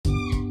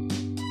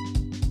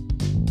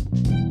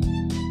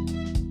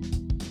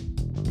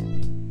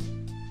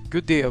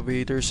Good day,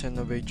 aviators and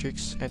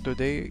aviatrix, and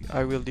today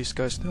I will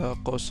discuss the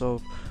cause of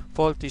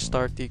faulty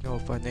starting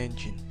of an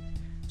engine.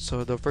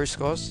 So the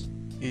first cause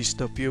is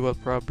the fuel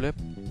problem,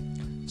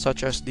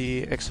 such as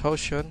the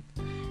exhaustion,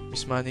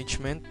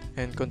 mismanagement,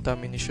 and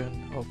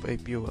contamination of a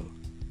fuel.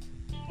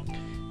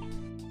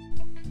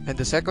 And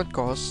the second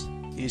cause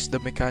is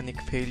the mechanic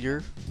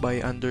failure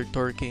by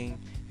under-torquing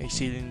a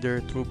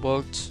cylinder through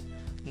bolts,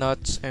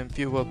 nuts, and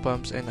fuel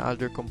pumps and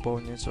other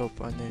components of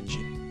an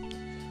engine.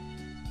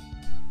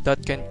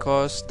 That can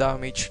cause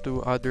damage to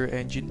other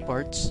engine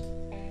parts.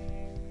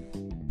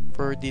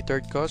 For the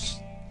third cause,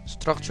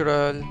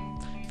 structural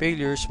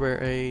failures where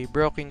a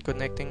broken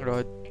connecting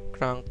rod,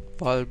 crank,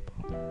 valve,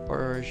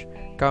 or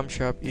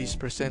camshaft is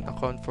present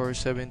account for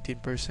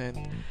 17%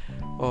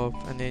 of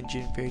an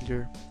engine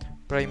failure,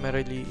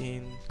 primarily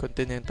in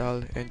continental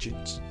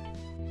engines.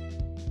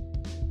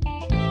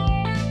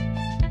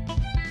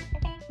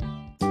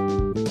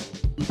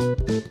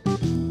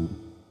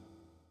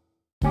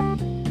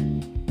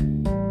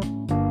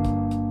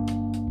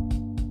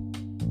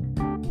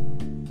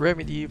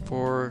 Remedy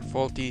for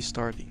faulty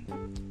starting.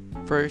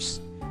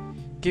 First,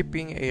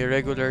 keeping a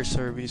regular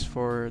service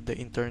for the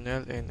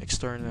internal and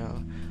external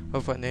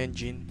of an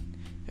engine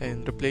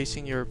and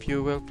replacing your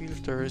fuel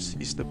filters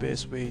is the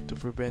best way to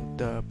prevent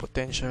the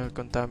potential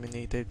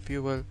contaminated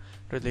fuel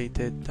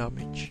related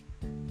damage.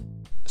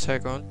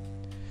 Second,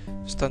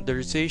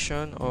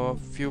 standardization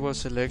of fuel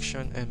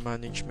selection and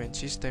management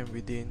system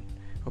within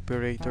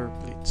operator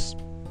fleets.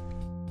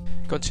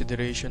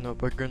 Consideration of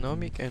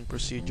ergonomic and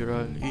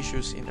procedural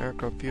issues in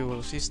aircraft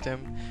fuel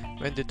system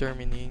when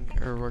determining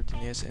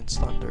airworthiness and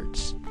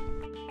standards.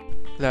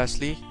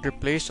 Lastly,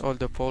 replace all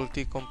the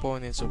faulty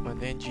components of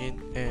an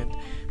engine and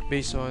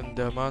based on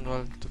the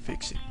manual to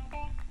fix it.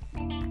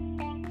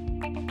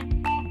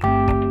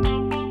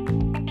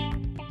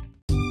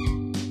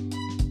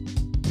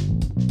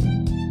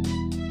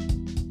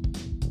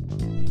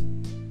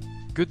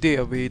 Good day,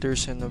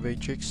 aviators and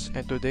aviatrix,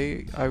 and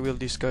today I will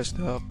discuss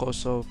the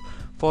cause of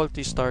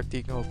faulty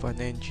starting of an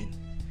engine.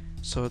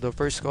 So the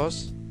first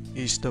cause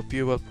is the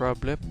fuel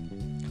problem,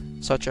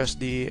 such as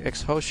the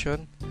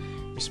exhaustion,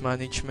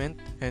 mismanagement,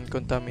 and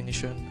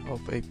contamination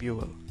of a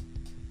fuel.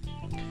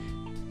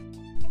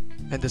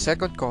 And the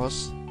second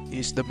cause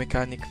is the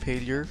mechanic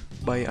failure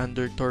by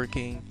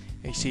under-torquing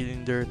a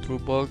cylinder through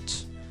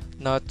bolts,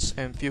 nuts,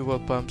 and fuel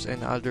pumps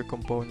and other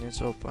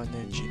components of an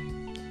engine.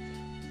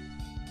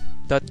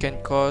 That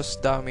can cause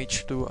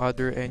damage to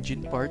other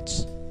engine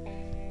parts.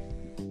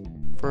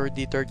 For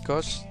the third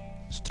cause,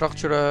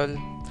 structural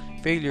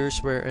failures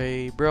where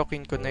a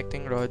broken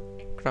connecting rod,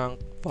 crank,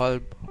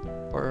 valve,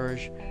 or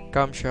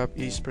camshaft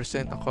is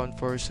present account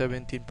for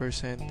 17%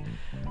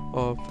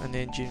 of an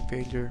engine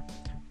failure,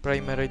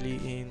 primarily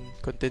in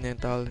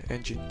continental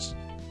engines.